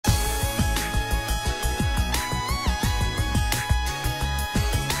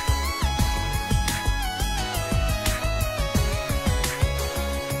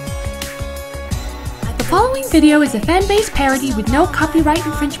video is a fan-based parody with no copyright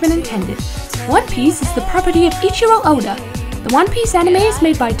infringement intended. One Piece is the property of Eiichiro Oda. The One Piece anime is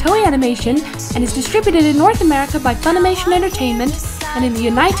made by Toei Animation and is distributed in North America by FUNimation Entertainment and in the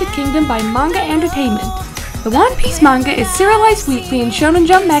United Kingdom by Manga Entertainment. The One Piece manga is serialized weekly in Shonen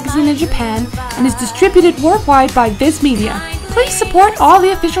Jump magazine in Japan and is distributed worldwide by Viz Media. Please support all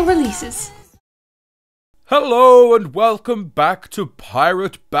the official releases. Hello and welcome back to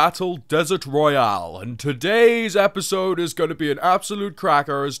Pirate Battle Desert Royale, and today's episode is going to be an absolute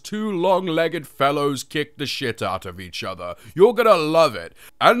cracker as two long-legged fellows kick the shit out of each other. You're gonna love it.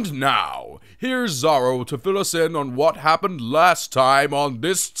 And now, here's Zoro to fill us in on what happened last time on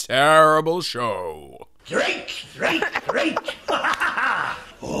this terrible show. Drink!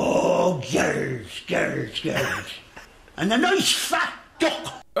 Oh, girls. And a nice fat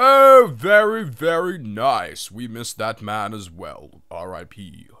duck. Oh, very, very nice. We missed that man as well.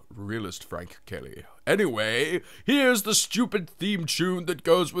 R.I.P. Realist Frank Kelly. Anyway, here's the stupid theme tune that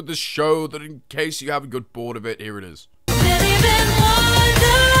goes with the show that in case you haven't got bored of it, here it is.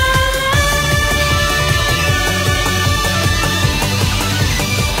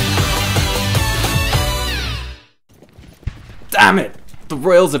 Damn it! The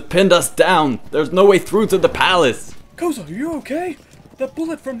royals have pinned us down. There's no way through to the palace. Koza, are you okay? That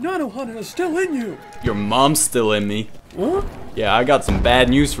bullet from Nanohana is still in you! Your mom's still in me. What? Yeah, I got some bad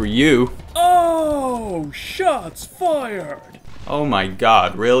news for you. Oh! Shots fired! Oh my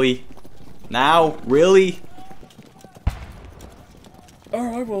god, really? Now? Really?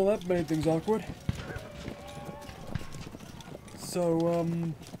 Alright, well that made things awkward. So,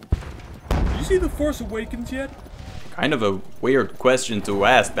 did you see The Force Awakens yet? Kind of a weird question to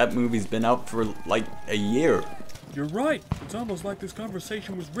ask. That movie's been out for like a year. You're right. It's almost like this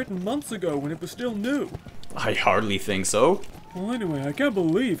conversation was written months ago when it was still new. I hardly think so. Well, anyway, I can't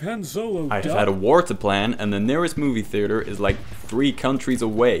believe Han Solo died. I've had a war to plan, and the nearest movie theater is like 3 countries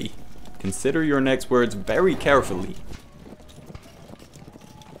away. Consider your next words very carefully.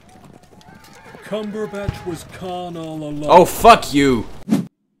 Cumberbatch was Khan all along. Oh, fuck you!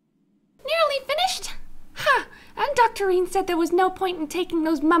 Nearly finished? Huh, and Dr. Reen said there was no point in taking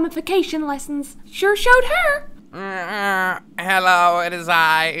those mummification lessons. Sure showed her. Hello, it is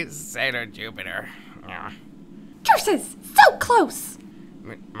I, Sailor Jupiter. Curses! So close!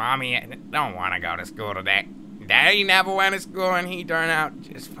 Mommy, I don't want to go to school today. Daddy never went to school and he turned out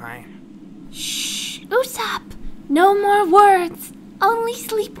just fine. Shh, Usopp. No more words. Only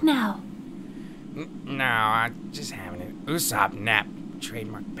sleep now. No, I'm just having an Usopp nap.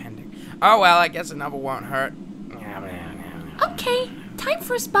 Trademark pending. Oh well, I guess another won't hurt. Okay, time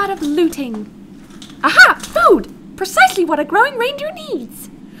for a spot of looting. Aha! Food! Precisely what a growing reindeer needs!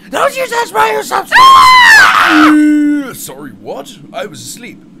 Don't you touch my Usopp! Sorry, what? I was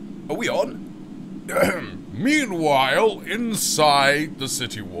asleep. Are we on? Meanwhile, inside the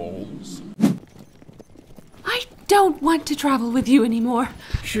city walls. I don't want to travel with you anymore.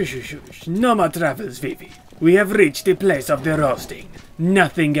 Shush. No more travels, Vivi. We have reached the place of the roasting.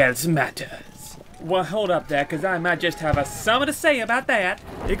 Nothing else matters. Well, hold up there, because I might just have something to say about that.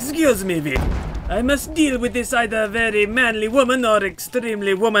 Excuse me, Vivi. I must deal with this either very manly woman or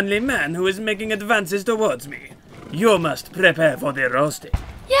extremely womanly man who is making advances towards me. You must prepare for the roasting.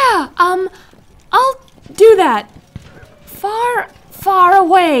 Yeah, I'll do that. Far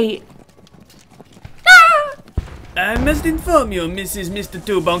away. Ah! I must inform you, Mr.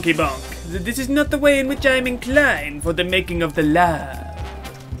 Two Bonky Bonk, that this is not the way in which I am inclined for the making of the love.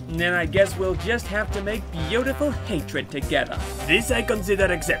 Then I guess we'll just have to make beautiful hatred together. This I consider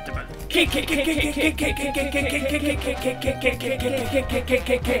acceptable.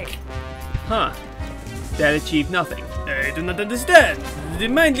 Huh. That achieved nothing. I do not understand. The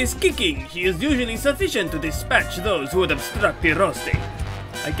mindless kicking is usually sufficient to dispatch those who would obstruct the roasting.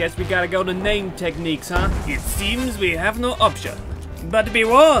 I guess we gotta go to name techniques, huh? It seems we have no option. But be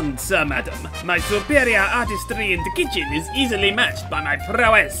warned, Sir Madam, my superior artistry in the kitchen is easily matched by my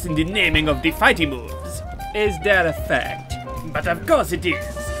prowess in the naming of the fighting moves. Is that a fact? But of course it is.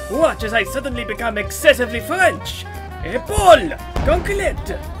 Watch as I suddenly become excessively French. Épaule,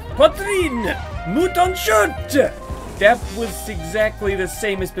 canquelette, poitrine, mouton chute. That was exactly the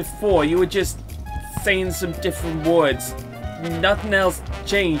same as before. You were just saying some different words. Nothing else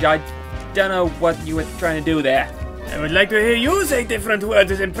changed. I don't know what you were trying to do there. I would like to hear you say different words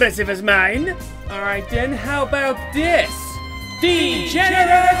as impressive as mine. Alright then, how about this?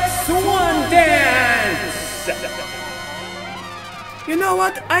 Degenerate Swan Dance! You know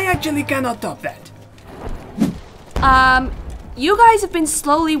what? I actually cannot top that. You guys have been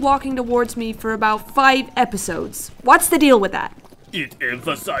slowly walking towards me for about 5 episodes. What's the deal with that? It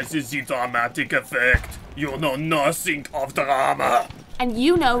emphasizes the dramatic effect. You know nothing of drama. And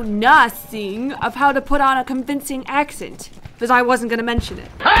you know nothing of how to put on a convincing accent, because I wasn't going to mention it.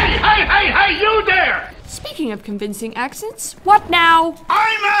 Hey, you there! Speaking of convincing accents, what now?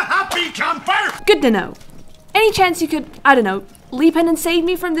 I'm a happy camper! Good to know. Any chance you could, I don't know, leap in and save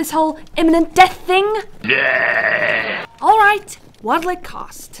me from this whole imminent death thing? Yeah. Alright, what'll it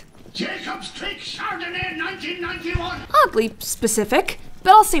cost? Jacob's Creek Chardonnay 1991. Oddly specific,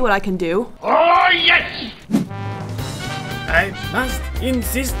 but I'll see what I can do. Oh, yes! I must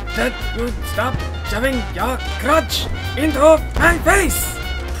insist that you stop shoving your crotch into my face.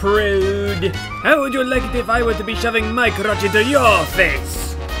 Prude. How would you like it if I were to be shoving my crotch into your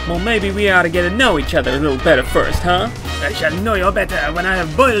face? Well, maybe we ought to get to know each other a little better first, huh? I shall know you better when I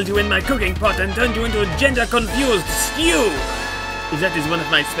have boiled you in my cooking pot and turned you into a gender-confused stew. That is one of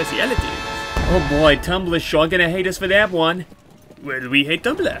my specialities. Oh boy, Tumblr's sure gonna hate us for that one. Well, we hate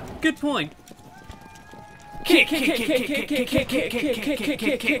Tumblr. Good point.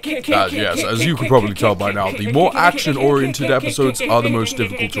 Yes, as you can probably tell by now, the more action-oriented episodes are the most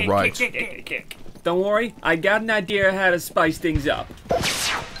difficult to write. Don't worry, I got an idea how to spice things up.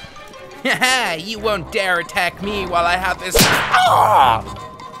 Haha, you won't dare attack me while I have this. Oh!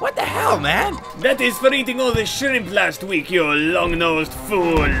 What the hell, man? That is for eating all the shrimp last week, you long-nosed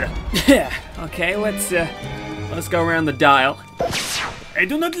fool. Okay, let's go around the dial. I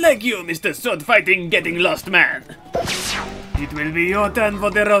do not like you, Mr. Sword-fighting, getting lost man. It will be your turn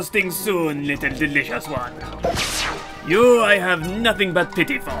for the roasting soon, little delicious one. You I have nothing but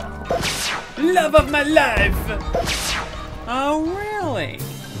pity for. Love of my life! Oh, really?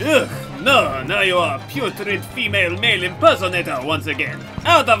 Ugh, no, now you are a putrid female male impersonator once again.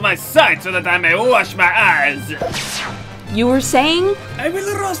 Out of my sight so that I may wash my eyes. You were saying? I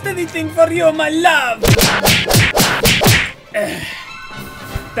will roast anything for you, my love!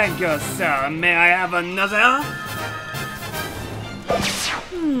 Thank you, sir. May I have another?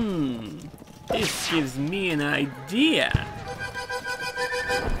 This gives me an idea.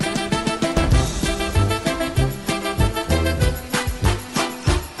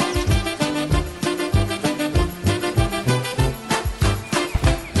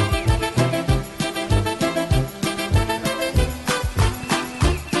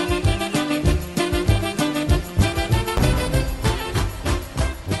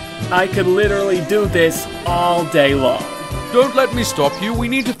 I could literally do this all day long. Don't let me stop you, we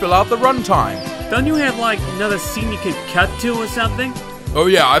need to fill out the runtime. Don't you have like another scene you could cut to or something? Oh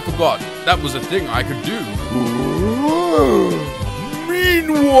yeah, I forgot. That was a thing I could do.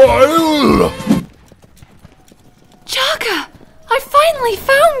 Meanwhile... Chaka! I finally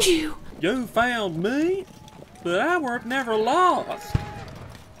found you! You found me? But I weren't never lost.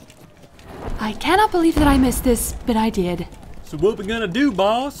 I cannot believe that I missed this, but I did. So what we gonna do,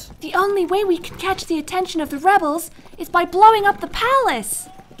 boss? The only way we can catch the attention of the rebels is by blowing up the palace.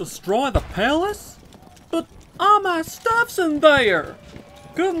 Destroy the palace? But all my stuff's in there.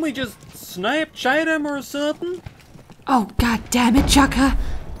 Couldn't we just Snapchat him or something? Oh, god damn it, Chaka.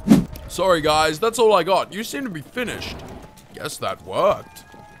 Sorry guys, that's all I got. You seem to be finished. Guess that worked.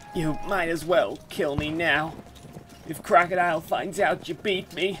 You might as well kill me now. If Crocodile finds out you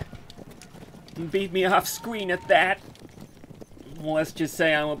beat me, and beat me off screen at that, let's just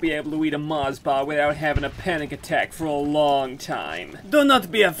say I won't be able to eat a Mars bar without having a panic attack for a long time. Do not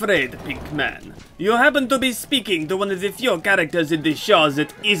be afraid, Pink Man. You happen to be speaking to one of the few characters in this show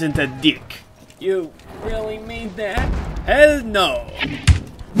that isn't a dick. You really mean that? Hell no.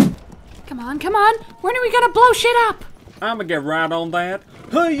 Come on. When are we gonna blow shit up? I'ma get right on that.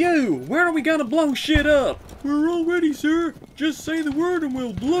 Hey you, where are we gonna blow shit up? We're all ready, sir. Just say the word and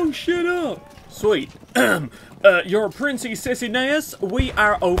we'll blow shit up. Sweet. Your princey sissiness, we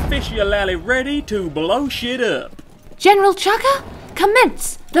are officially ready to blow shit up. General Chaka,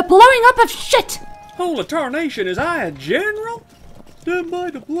 commence the blowing up of shit! Holy tarnation, is I a general? Stand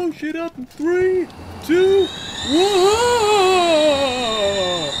by to blow shit up in 3, 2, 1!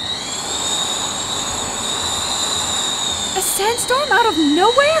 A sandstorm out of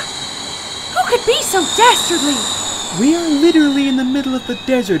nowhere? Who could be so dastardly? We are literally in the middle of the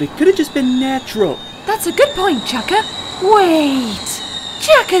desert. It could have just been natural. That's a good point, Chaka. Wait!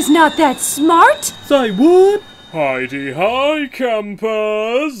 Chaka's not that smart! Say what? Hi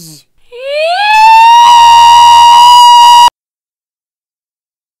campers!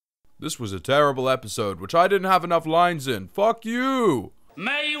 This was a terrible episode, which I didn't have enough lines in. Fuck you!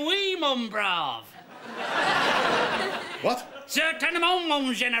 Mais oui, mon brave. What? Certainement,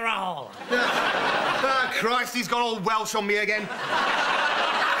 mon general. Ah, Christ, he's gone all Welsh on me again.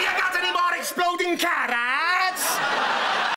 Have you got any more exploding carrots?